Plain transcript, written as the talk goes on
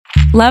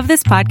Love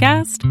this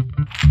podcast?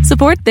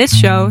 Support this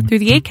show through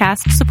the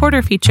Acast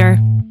supporter feature.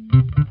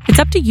 It's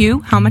up to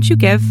you how much you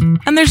give,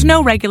 and there's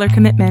no regular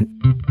commitment.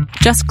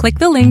 Just click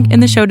the link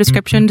in the show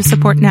description to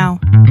support now.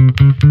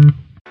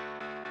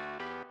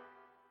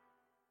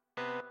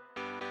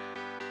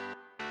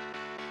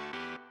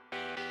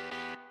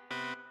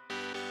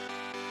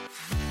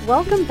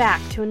 Welcome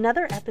back to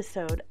another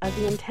episode of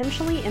the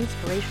Intentionally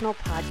Inspirational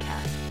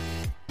Podcast.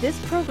 This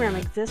program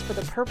exists for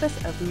the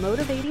purpose of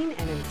motivating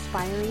and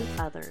inspiring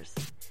others.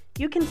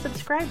 You can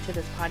subscribe to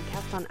this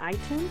podcast on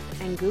iTunes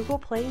and Google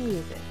Play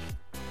Music.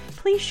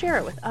 Please share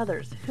it with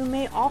others who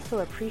may also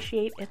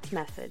appreciate its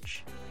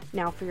message.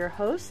 Now for your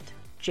host,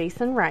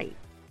 Jason Wright.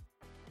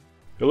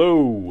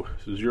 Hello,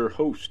 this is your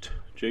host,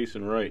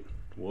 Jason Wright.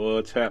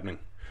 What's happening?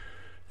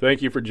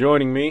 Thank you for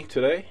joining me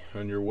today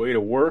on your way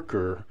to work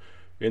or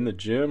in the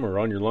gym or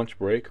on your lunch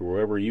break or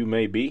wherever you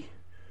may be.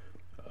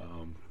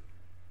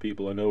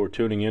 People I know are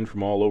tuning in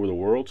from all over the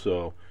world,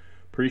 so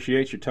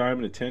appreciate your time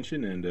and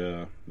attention. And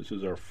this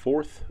is our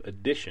fourth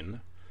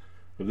edition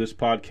of this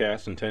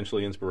podcast,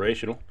 Intentionally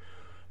Inspirational,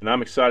 and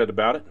I'm excited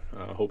about it.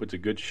 I hope it's a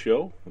good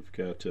show. We've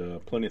got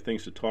plenty of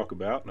things to talk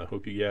about, and I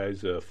hope you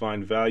guys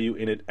find value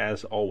in it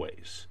as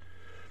always.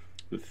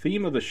 The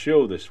theme of the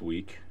show this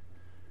week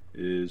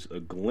is a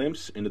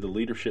glimpse into the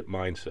leadership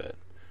mindset.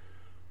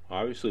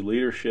 Obviously,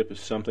 leadership is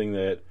something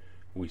that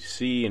we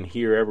see and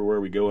hear everywhere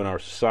we go in our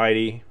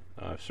society.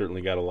 I've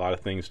certainly got a lot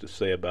of things to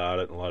say about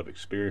it and a lot of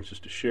experiences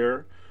to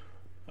share.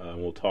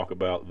 We'll talk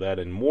about that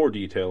in more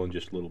detail in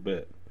just a little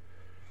bit.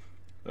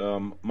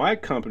 My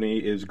company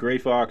is Gray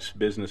Fox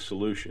Business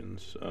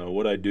Solutions.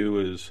 What I do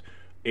is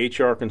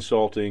HR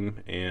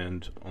consulting,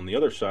 and on the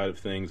other side of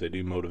things, I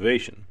do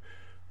motivation.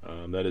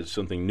 That is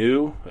something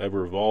new,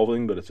 ever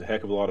evolving, but it's a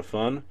heck of a lot of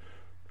fun.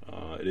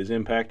 It is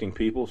impacting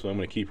people, so I'm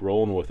going to keep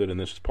rolling with it, and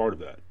this is part of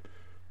that.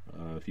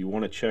 If you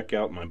want to check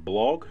out my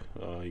blog,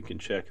 you can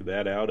check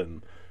that out,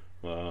 and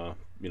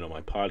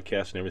my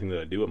podcast and everything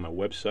that I do at my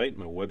website.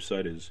 My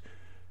website is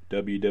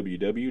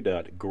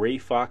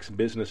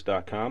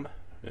www.grayfoxbusiness.com,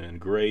 and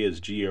Gray is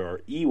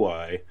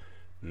Grey,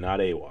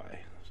 not AY.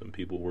 Some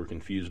people were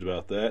confused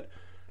about that.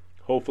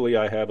 Hopefully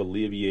I have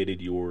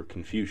alleviated your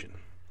confusion.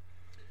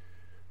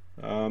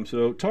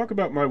 So talk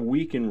about my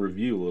week in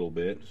review a little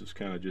bit. This is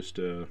kind of just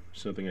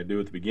something I do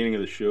at the beginning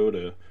of the show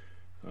to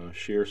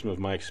share some of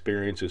my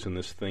experiences in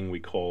this thing we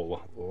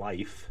call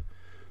life.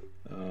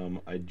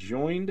 I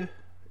joined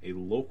a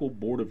local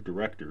board of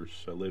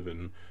directors. I live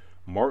in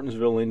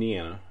Martinsville,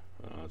 Indiana.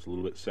 It's a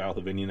little bit south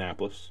of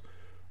Indianapolis.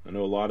 I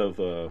know a lot of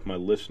my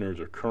listeners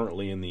are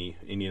currently in the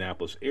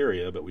Indianapolis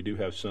area, but we do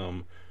have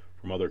some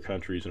from other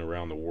countries and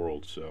around the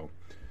world. So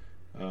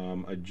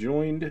I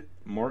joined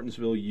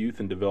Martinsville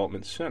Youth and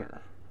Development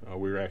Center.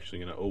 We were actually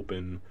going to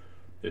open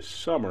this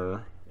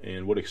summer,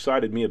 and what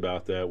excited me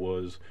about that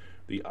was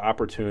the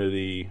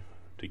opportunity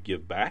to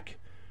give back,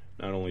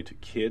 not only to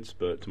kids,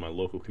 but to my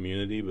local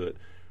community, but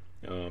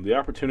the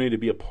opportunity to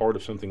be a part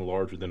of something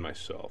larger than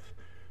myself.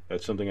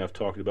 That's something I've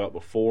talked about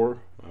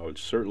before. I would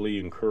certainly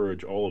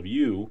encourage all of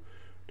you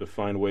to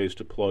find ways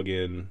to plug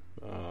in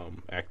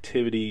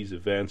activities,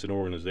 events, and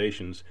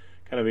organizations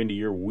kind of into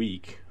your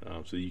week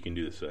so that you can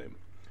do the same.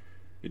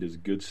 It is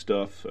good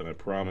stuff, and I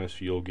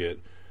promise you'll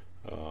get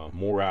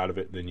more out of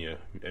it than you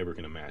ever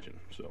can imagine.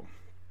 So,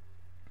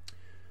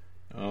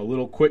 a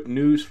little quick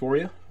news for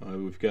you.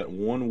 We've got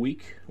 1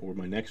 week, or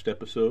my next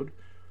episode,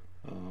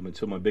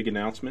 until my big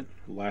announcement.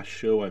 Last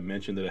show I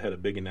mentioned that I had a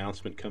big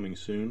announcement coming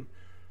soon.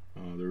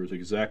 There was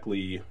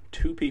exactly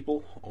 2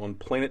 people on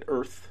planet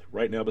Earth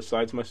right now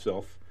besides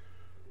myself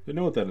that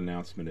know what that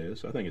announcement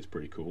is. I think it's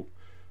pretty cool.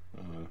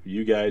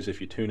 You guys,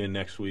 if you tune in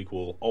next week,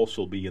 will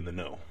also be in the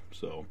know.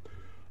 So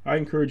I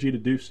encourage you to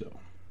do so.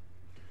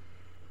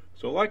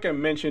 So like I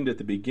mentioned at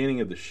the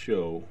beginning of the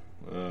show,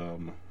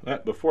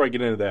 before I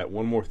get into that,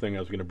 one more thing I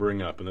was going to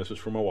bring up, and this is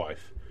for my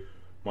wife.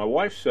 My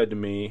wife said to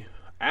me,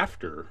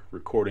 after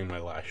recording my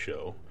last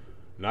show,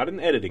 not in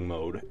editing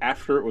mode,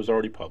 after it was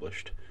already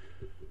published,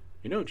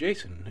 "You know,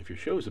 Jason, if your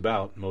show is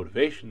about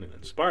motivation and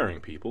inspiring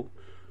people,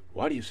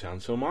 why do you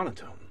sound so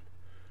monotone?"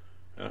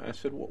 I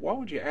said, "Why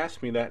would you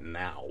ask me that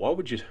now? Why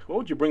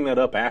would you bring that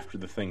up after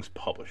the thing's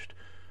published?"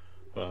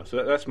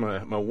 So that's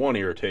my one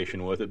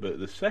irritation with it. But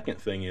the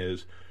second thing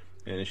is,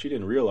 and she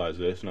didn't realize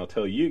this, and I'll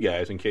tell you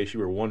guys in case you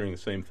were wondering the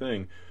same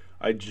thing,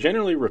 I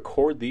generally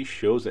record these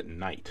shows at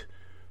night,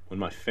 when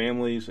my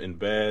family's in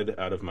bed,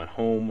 out of my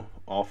home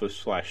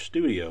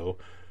office/studio,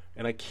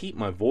 and I keep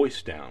my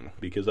voice down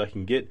because I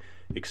can get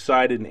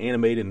excited and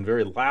animated and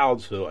very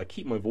loud, so I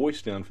keep my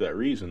voice down for that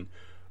reason.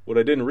 What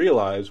I didn't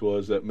realize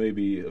was that may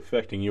be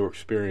affecting your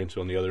experience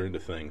on the other end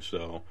of things.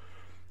 So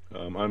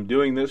I'm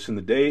doing this in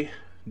the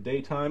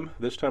daytime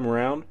this time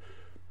around.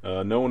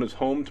 No one is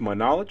home to my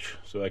knowledge,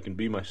 so I can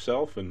be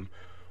myself and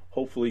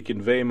hopefully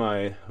convey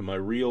my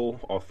real,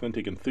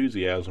 authentic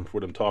enthusiasm for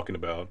what I'm talking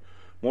about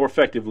more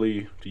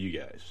effectively to you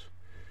guys.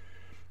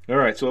 All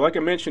right, so like I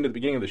mentioned at the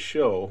beginning of the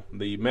show,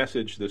 the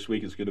message this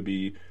week is going to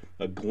be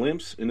a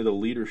glimpse into the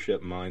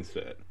leadership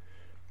mindset.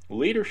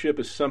 Leadership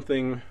is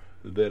something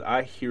that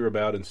I hear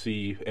about and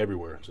see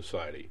everywhere in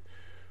society.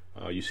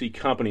 You see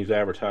companies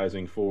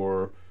advertising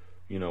for,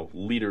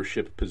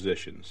 leadership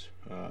positions.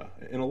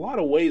 In a lot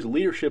of ways,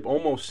 leadership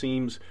almost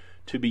seems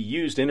to be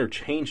used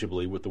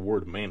interchangeably with the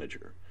word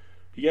manager.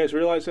 Do you guys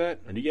realize that?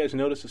 Or do you guys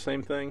notice the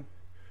same thing?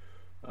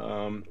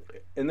 And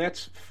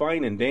that's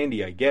fine and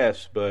dandy, I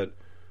guess, but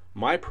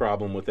my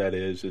problem with that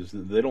is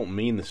that they don't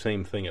mean the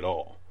same thing at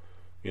all.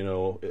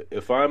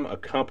 If I'm a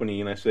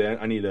company and I say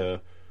I need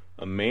a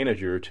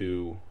manager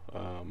to,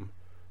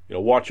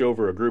 watch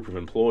over a group of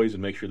employees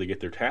and make sure they get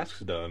their tasks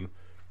done,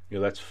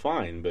 that's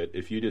fine. But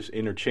if you just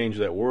interchange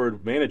that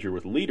word manager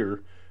with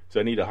leader, so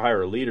I need to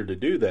hire a leader to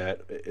do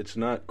that, it's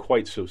not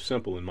quite so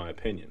simple in my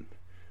opinion.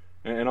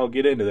 And I'll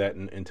get into that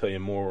and tell you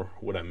more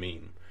what I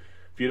mean.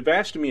 If you'd have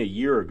asked me a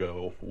year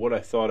ago what I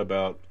thought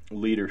about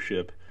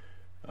leadership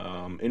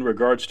in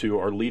regards to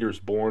are leaders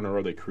born or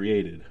are they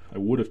created, I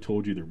would have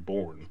told you they're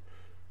born.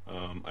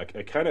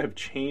 I kind of have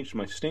changed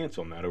my stance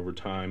on that over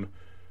time,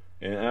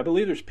 and I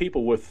believe there's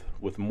people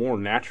with more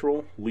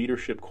natural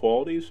leadership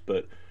qualities.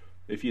 But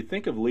if you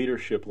think of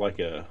leadership like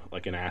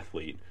an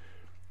athlete,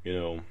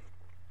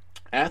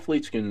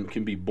 athletes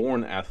can be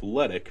born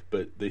athletic,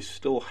 but they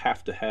still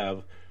have to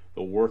have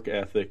the work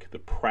ethic, the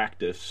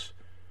practice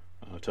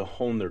to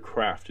hone their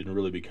craft and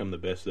really become the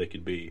best they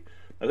could be.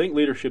 I think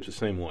leadership's the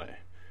same way.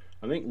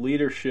 I think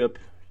leadership,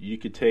 you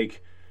could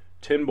take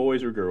 10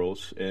 boys or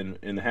girls and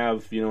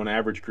have, an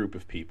average group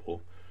of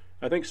people.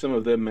 I think some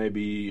of them may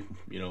be,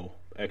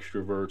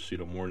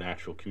 extroverts, more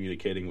natural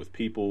communicating with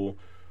people.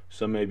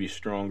 Some may be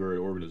stronger at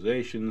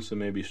organizations. Some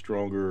may be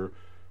stronger,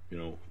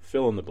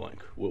 fill in the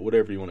blank,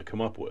 whatever you want to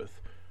come up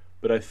with.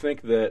 But I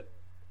think that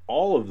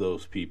all of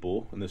those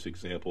people, in this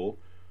example,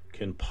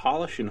 can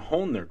polish and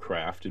hone their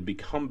craft and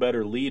become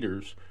better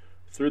leaders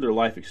through their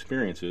life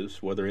experiences,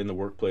 whether in the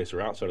workplace or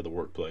outside of the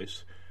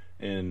workplace,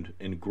 and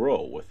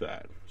grow with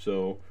that.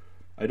 So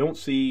I don't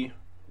see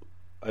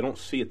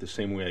it the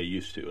same way I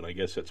used to, and I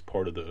guess that's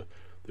part of the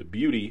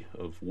beauty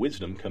of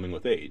wisdom coming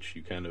with age.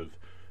 You kind of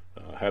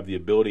have the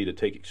ability to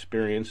take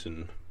experience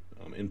and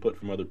input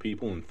from other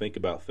people and think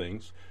about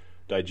things,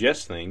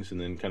 digest things, and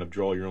then kind of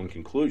draw your own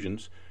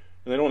conclusions.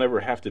 And they don't ever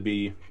have to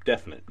be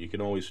definite. You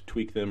can always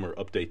tweak them or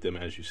update them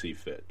as you see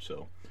fit.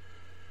 So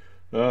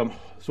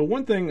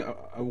one thing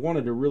I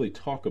wanted to really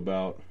talk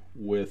about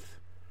we're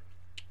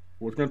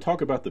going to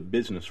talk about the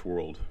business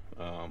world,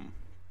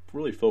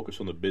 really focus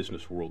on the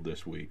business world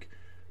this week.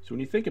 So when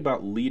you think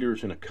about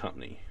leaders in a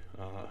company,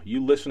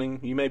 you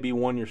listening, you may be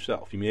one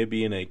yourself. You may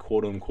be in a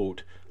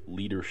quote-unquote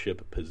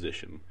leadership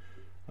position.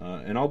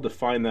 And I'll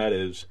define that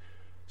as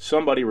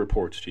somebody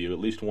reports to you, at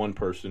least one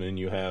person, and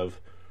you have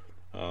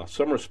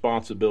some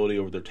responsibility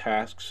over their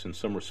tasks and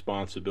some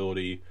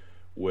responsibility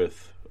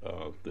with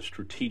the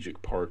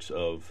strategic parts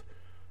of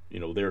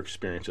their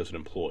experience as an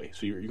employee.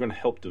 So you're going to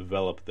help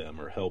develop them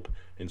or help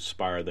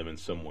inspire them in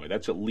some way.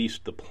 That's at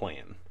least the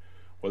plan.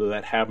 Whether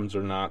that happens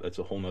or not, that's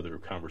a whole other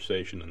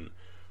conversation, and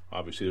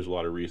obviously there's a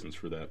lot of reasons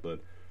for that.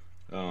 But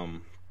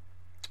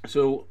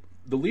so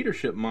the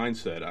leadership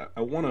mindset,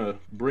 I want to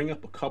bring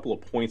up a couple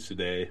of points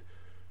today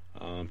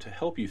to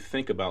help you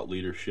think about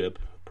leadership,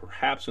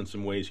 perhaps in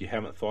some ways you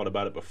haven't thought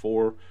about it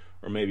before,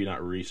 or maybe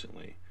not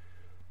recently.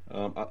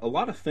 A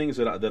lot of things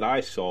that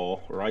I saw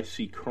or I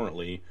see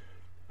currently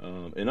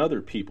in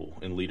other people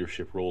in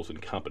leadership roles in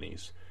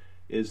companies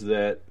is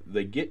that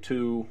they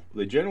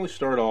generally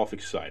start off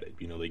excited.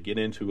 They get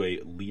into a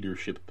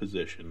leadership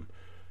position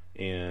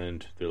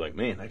and they're like,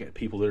 man, I got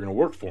people that are going to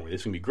work for me.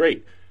 This is going to be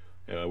great.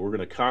 We're going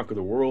to conquer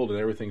the world and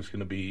everything's going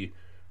to be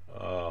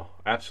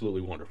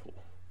absolutely wonderful.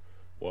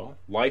 Well,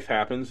 life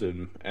happens,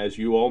 and as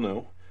you all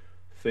know,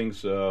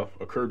 things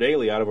occur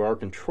daily out of our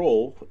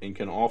control and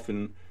can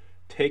often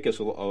take us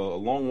a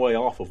long way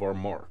off of our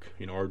mark.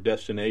 Our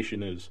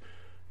destination is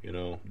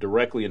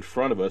directly in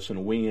front of us,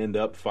 and we end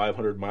up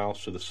 500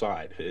 miles to the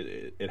side.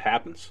 It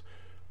happens.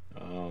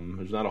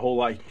 There's not a whole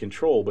lot you can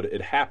control, but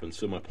it happens.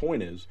 So my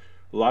point is,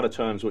 a lot of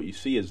times what you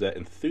see is that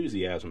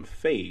enthusiasm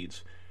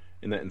fades,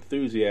 and that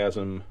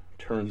enthusiasm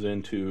turns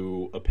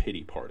into a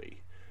pity party.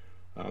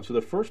 So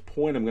the first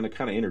point I'm going to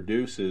kind of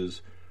introduce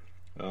is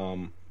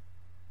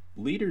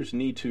leaders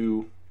need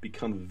to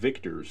become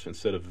victors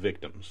instead of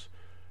victims.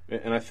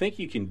 And I think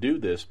you can do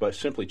this by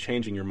simply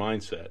changing your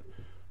mindset.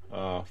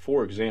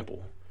 For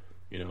example,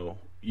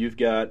 you've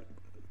got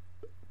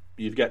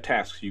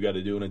tasks you got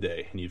to do in a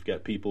day, and you've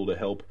got people to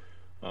help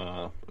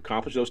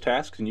accomplish those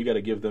tasks, and you got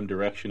to give them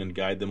direction and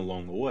guide them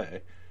along the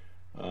way.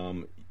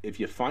 If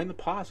you find the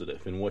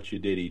positive in what you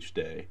did each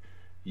day,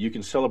 you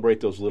can celebrate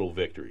those little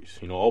victories.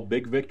 All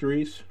big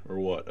victories are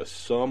what? A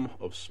sum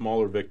of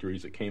smaller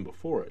victories that came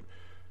before it.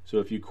 So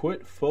if you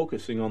quit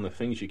focusing on the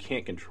things you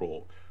can't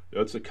control,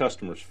 it's the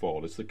customer's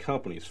fault, it's the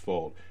company's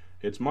fault,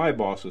 it's my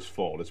boss's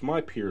fault, it's my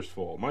peer's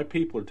fault, my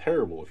people are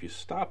terrible. If you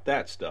stop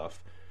that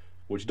stuff,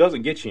 which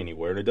doesn't get you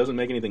anywhere and it doesn't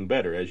make anything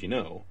better, as you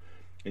know,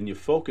 and you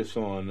focus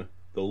on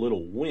the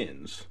little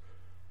wins,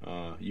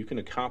 you can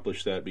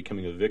accomplish that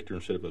becoming a victor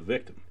instead of a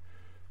victim.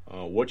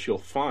 What you'll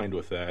find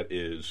with that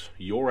is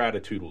your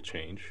attitude will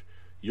change,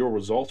 your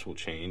results will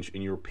change,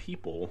 and your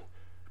people,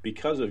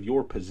 because of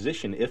your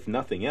position, if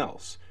nothing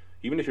else,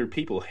 even if your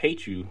people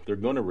hate you, they're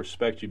going to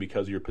respect you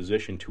because of your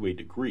position to a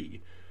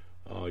degree.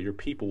 Your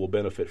people will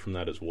benefit from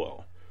that as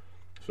well.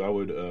 So I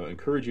would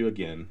encourage you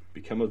again,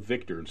 become a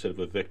victor instead of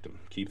a victim.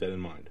 Keep that in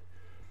mind.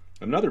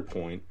 Another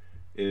point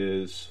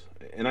is,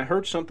 and I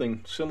heard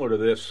something similar to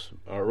this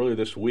earlier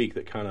this week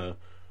that kind of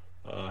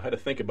I had to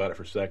think about it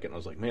for a second. I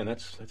was like, man,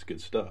 that's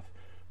good stuff.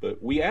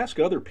 But we ask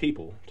other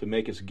people to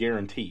make us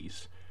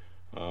guarantees.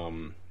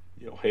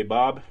 Hey,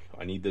 Bob,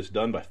 I need this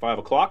done by 5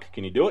 o'clock.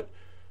 Can you do it?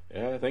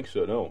 Yeah, I think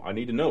so. No, I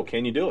need to know.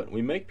 Can you do it?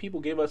 We make people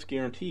give us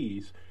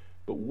guarantees,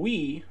 but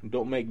we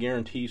don't make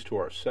guarantees to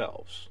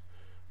ourselves.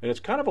 And it's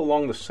kind of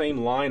along the same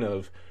line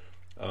of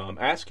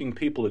asking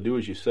people to do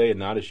as you say and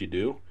not as you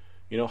do.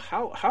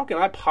 How can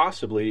I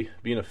possibly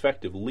be an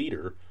effective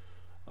leader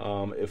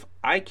if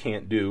I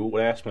can't do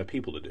what I ask my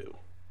people to do?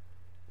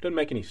 It doesn't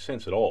make any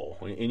sense at all.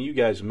 And you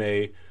guys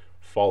may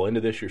fall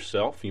into this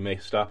yourself. You may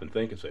stop and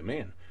think and say,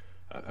 man,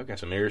 I've got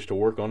some areas to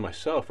work on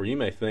myself. Or you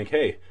may think,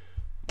 hey,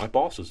 my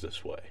boss is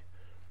this way.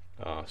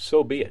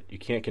 So be it. You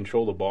can't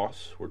control the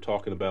boss. We're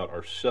talking about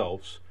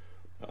ourselves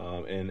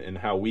and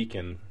how we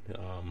can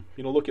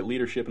look at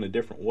leadership in a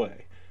different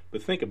way.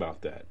 But think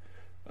about that.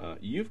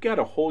 You've got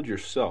to hold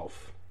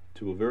yourself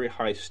to a very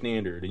high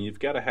standard, and you've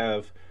got to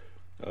have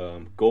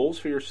goals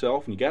for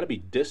yourself, and you got to be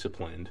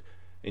disciplined,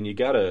 and you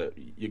got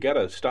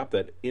to stop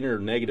that inner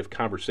negative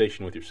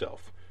conversation with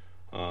yourself.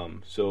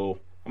 So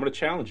I'm going to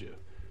challenge you.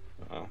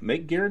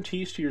 Make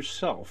guarantees to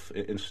yourself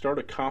and start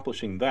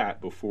accomplishing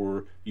that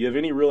before you have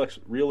any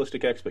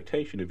realistic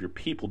expectation of your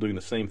people doing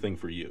the same thing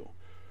for you.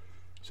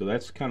 So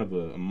that's kind of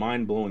a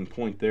mind-blowing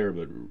point there,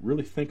 but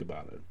really think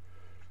about it.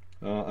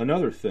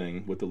 Another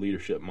thing with the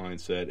leadership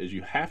mindset is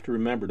you have to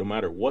remember, no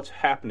matter what's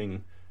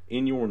happening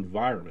in your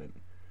environment,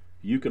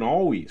 you can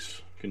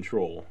always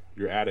control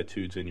your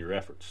attitudes and your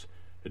efforts.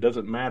 It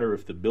doesn't matter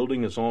if the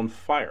building is on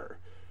fire.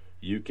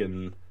 You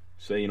can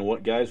say, you know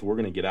what, guys, we're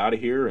going to get out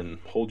of here, and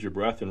hold your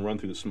breath and run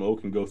through the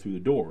smoke and go through the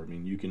door. I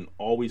mean, you can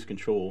always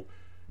control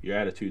your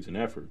attitudes and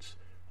efforts.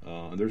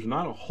 There's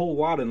not a whole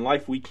lot in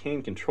life we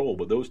can control,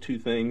 but those two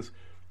things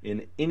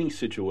in any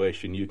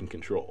situation you can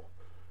control.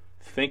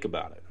 Think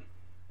about it.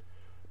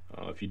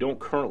 If you don't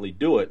currently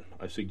do it,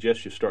 I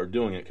suggest you start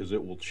doing it, because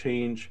it will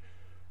change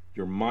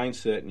your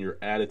mindset and your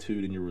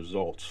attitude and your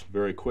results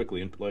very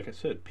quickly. And like I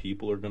said,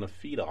 people are going to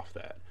feed off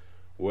that.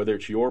 Whether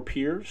it's your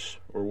peers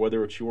or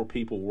whether it's your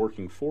people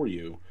working for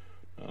you,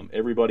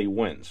 everybody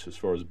wins as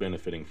far as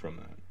benefiting from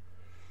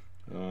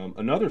that.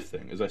 Another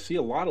thing is, I see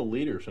a lot of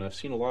leaders, and I've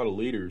seen a lot of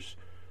leaders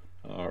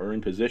are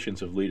in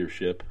positions of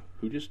leadership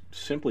who just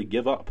simply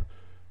give up.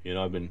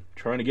 I've been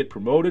trying to get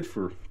promoted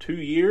for 2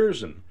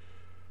 years, and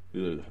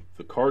the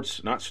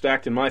card's not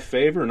stacked in my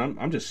favor, and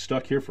I'm just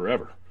stuck here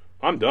forever.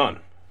 I'm done.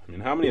 I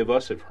mean, how many of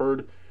us have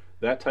heard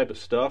that type of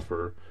stuff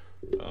or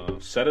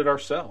said it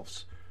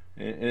ourselves?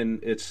 And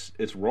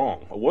it's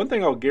wrong. One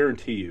thing I'll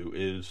guarantee you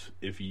is,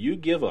 if you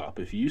give up,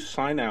 if you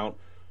sign out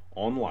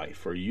on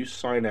life, or you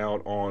sign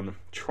out on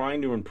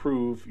trying to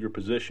improve your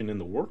position in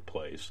the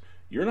workplace,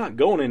 you're not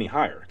going any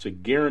higher. It's a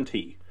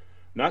guarantee.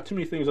 Not too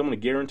many things I'm going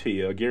to guarantee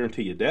you. I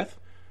guarantee you death,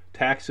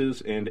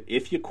 taxes, and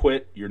if you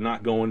quit, you're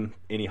not going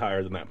any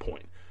higher than that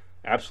point.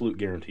 Absolute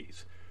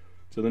guarantees.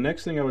 So the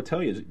next thing I would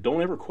tell you is,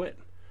 don't ever quit.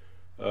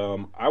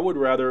 I would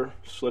rather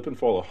slip and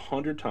fall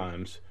 100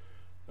 times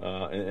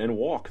and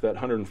walk that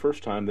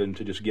 101st time than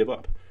to just give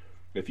up.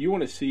 If you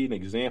want to see an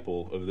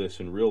example of this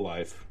in real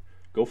life,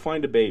 go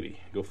find a baby.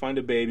 Go find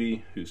a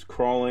baby who's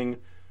crawling,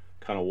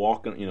 kind of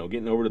walking,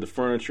 getting over to the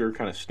furniture,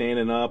 kind of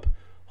standing up,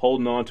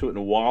 holding on to it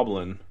and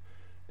wobbling,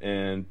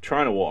 and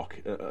trying to walk.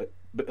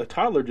 A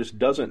toddler just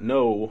doesn't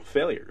know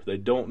failure. They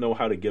don't know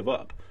how to give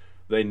up.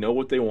 They know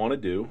what they want to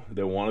do.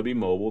 They want to be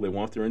mobile. They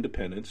want their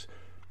independence.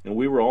 And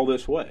we were all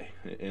this way.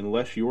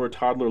 Unless you're a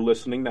toddler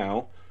listening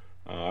now,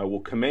 I will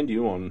commend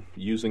you on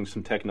using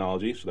some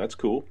technology, so that's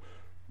cool.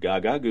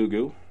 Gaga goo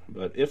goo.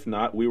 But if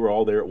not, we were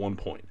all there at one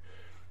point.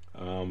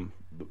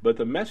 But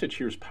the message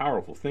here is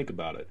powerful. Think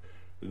about it.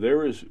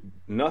 There is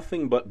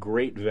nothing but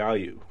great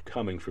value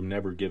coming from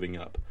never giving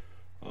up.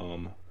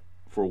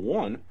 For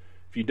one,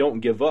 if you don't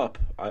give up,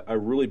 I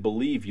really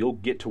believe you'll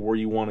get to where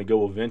you want to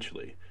go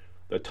eventually.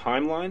 The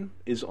timeline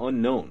is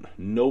unknown.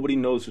 Nobody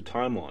knows the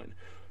timeline.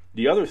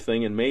 The other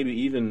thing, and maybe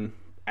even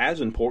as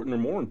important or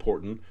more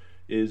important,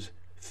 is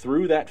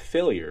through that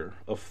failure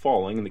of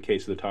falling, in the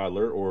case of the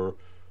toddler, or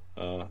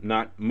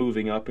not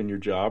moving up in your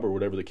job, or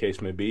whatever the case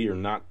may be, or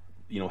not,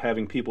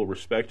 having people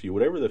respect you,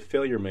 whatever the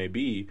failure may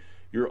be,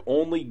 you're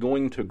only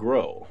going to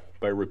grow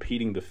by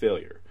repeating the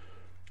failure.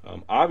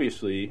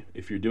 Obviously,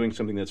 if you're doing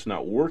something that's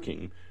not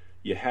working,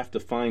 you have to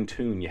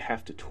fine-tune, you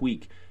have to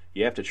tweak,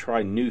 you have to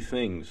try new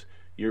things.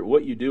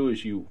 What you do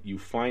is you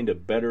find a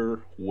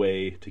better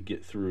way to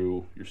get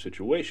through your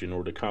situation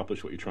or to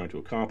accomplish what you're trying to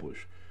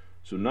accomplish.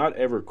 So not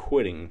ever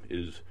quitting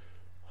is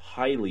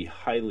highly,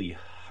 highly,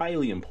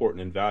 highly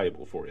important and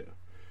valuable for you.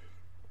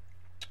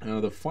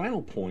 The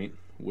final point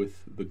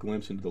with the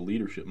glimpse into the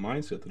leadership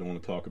mindset that I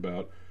want to talk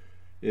about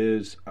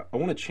is I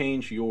want to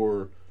change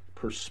your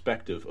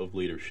perspective of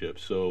leadership.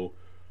 So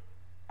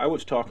I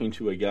was talking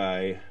to a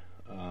guy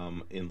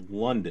in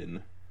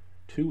London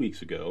 2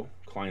 weeks ago,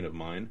 a client of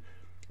mine,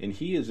 and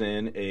he is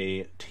in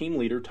a team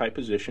leader type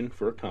position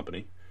for a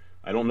company.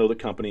 I don't know the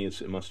company.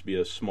 It must be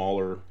a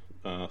small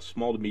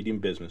to medium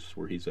business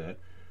where he's at.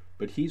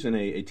 But he's in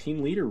a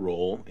team leader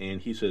role,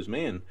 and he says,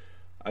 man,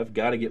 I've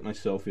got to get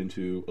myself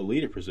into a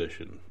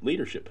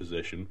leadership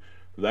position.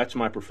 That's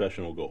my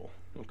professional goal.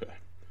 Okay.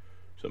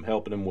 So I'm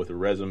helping him with a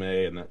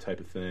resume and that type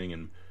of thing.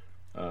 And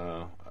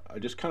I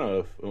just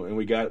and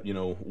we got,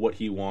 what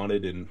he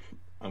wanted, and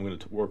I'm going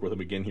to work with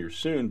him again here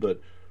soon, but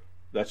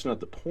that's not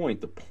the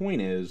point. The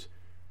point is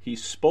he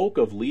spoke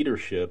of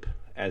leadership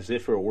as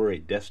if it were a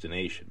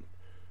destination.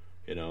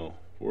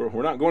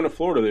 We're not going to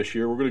Florida this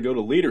year. We're going to go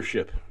to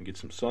leadership and get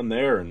some sun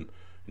there and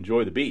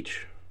enjoy the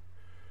beach.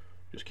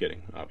 Just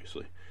kidding,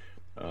 obviously.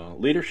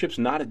 Leadership's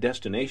not a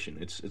destination.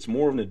 It's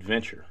more of an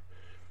adventure.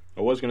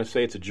 I was going to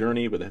say it's a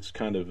journey, but that's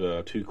kind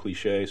of too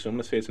cliche, so I'm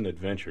going to say it's an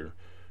adventure.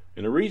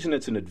 And the reason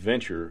it's an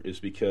adventure is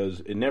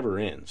because it never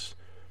ends.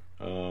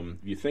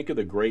 You think of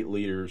the great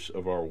leaders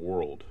of our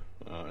world,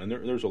 and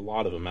there's a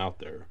lot of them out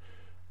there.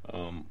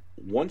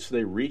 Once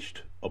they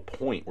reached a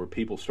point where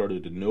people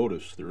started to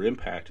notice their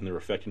impact and they're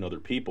affecting other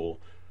people,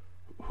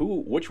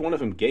 which one of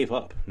them gave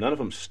up? None of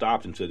them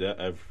stopped and said,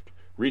 I've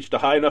reached a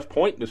high enough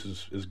point. This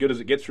is as good as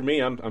it gets for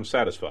me. I'm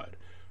satisfied.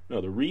 No,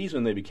 the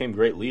reason they became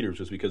great leaders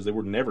is because they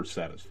were never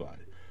satisfied.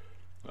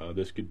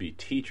 This could be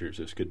teachers.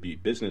 This could be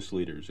business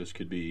leaders. This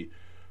could be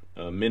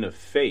men of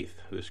faith.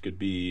 This could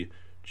be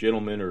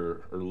gentlemen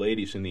or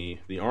ladies in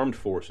the armed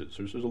forces.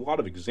 There's a lot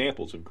of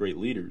examples of great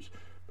leaders.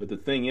 But the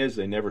thing is,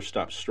 they never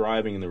stopped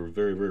striving, and they were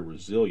very, very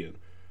resilient.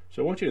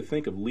 So I want you to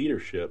think of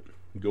leadership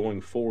going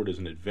forward as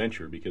an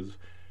adventure, because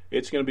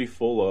it's going to be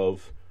full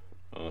of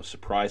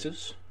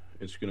surprises.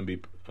 It's going to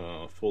be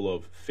full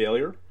of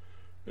failure.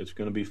 It's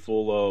going to be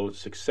full of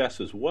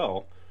success as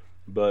well.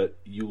 But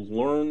you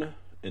learn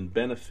and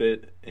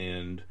benefit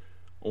and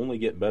only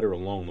get better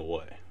along the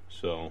way.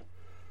 So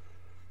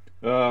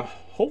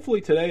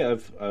hopefully today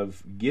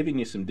I've given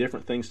you some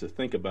different things to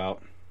think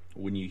about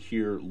when you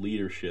hear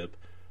leadership.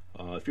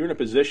 If you're in a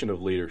position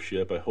of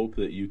leadership, I hope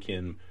that you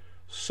can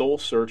soul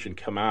search and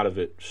come out of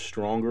it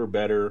stronger,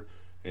 better,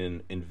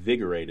 and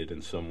invigorated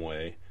in some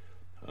way.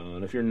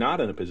 And if you're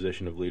not in a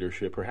position of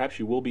leadership, perhaps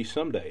you will be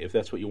someday, if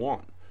that's what you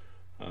want.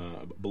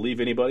 Believe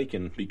anybody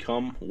can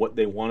become what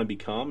they want to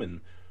become, and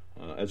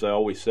as I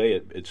always say,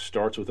 it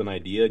starts with an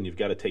idea, and you've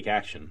got to take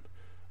action.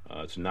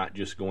 It's not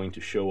just going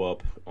to show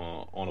up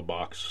on a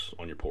box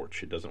on your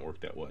porch. It doesn't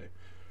work that way.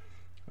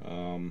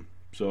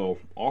 So,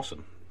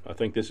 awesome. I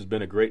think this has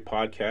been a great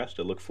podcast.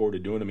 I look forward to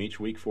doing them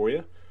each week for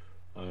you.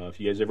 If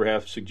you guys ever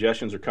have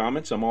suggestions or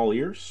comments, I'm all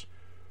ears.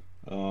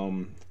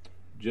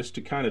 Just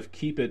to kind of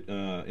keep it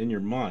in your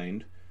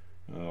mind,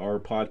 our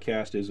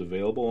podcast is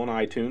available on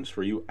iTunes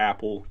for you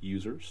Apple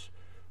users,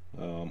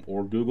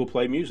 or Google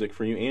Play Music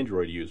for you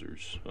Android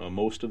users.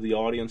 Most of the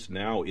audience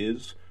now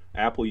is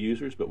Apple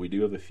users, but we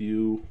do have a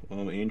few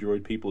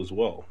Android people as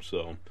well.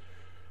 So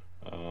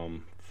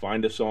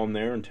find us on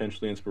there,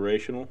 Intentionally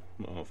Inspirational.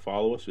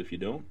 Follow us if you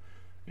don't,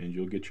 and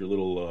you'll get your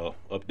little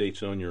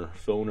updates on your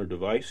phone or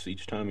device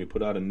each time we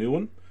put out a new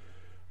one.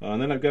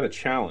 And then I've got a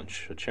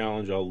challenge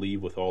I'll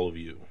leave with all of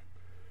you.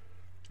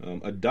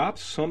 Adopt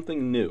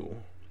something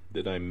new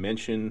that I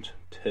mentioned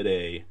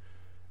today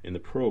in the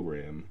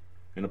program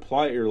and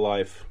apply it to your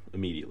life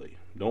immediately.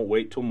 Don't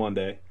wait till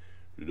Monday.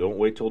 Don't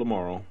wait till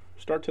tomorrow.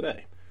 Start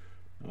today.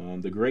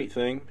 The great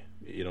thing,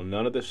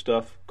 none of this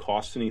stuff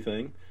costs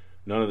anything.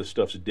 None of this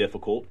stuff's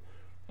difficult.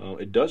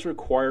 It does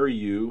require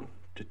you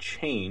to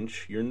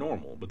change your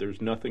normal, but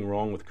there's nothing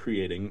wrong with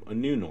creating a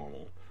new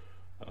normal.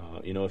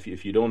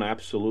 If you don't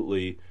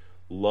absolutely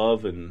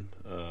love and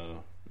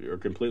are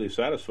completely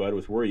satisfied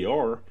with where you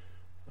are,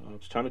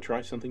 it's time to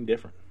try something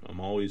different. I'm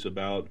always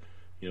about,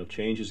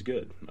 change is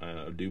good.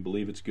 I do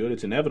believe it's good.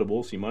 It's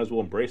inevitable, so you might as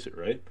well embrace it,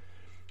 right?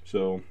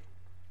 So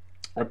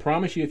I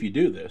promise you, if you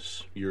do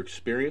this, your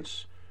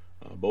experience,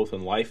 both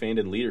in life and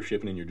in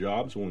leadership and in your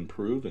jobs, will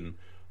improve, and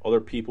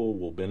other people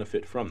will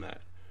benefit from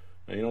that.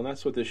 And,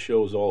 that's what this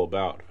show is all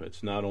about.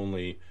 It's not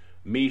only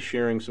me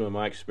sharing some of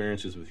my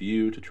experiences with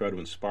you to try to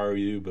inspire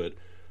you, but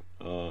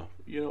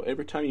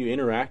every time you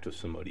interact with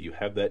somebody, you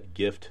have that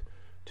gift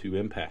to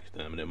impact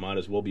them, and it might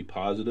as well be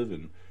positive.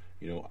 And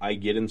I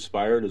get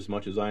inspired as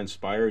much as I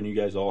inspire, and you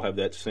guys all have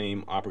that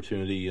same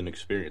opportunity and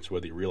experience,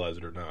 whether you realize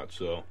it or not.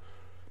 So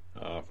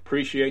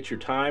appreciate your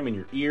time and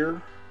your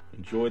ear.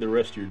 Enjoy the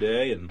rest of your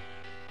day, and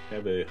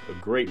have a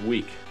great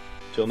week.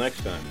 Till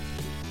next time.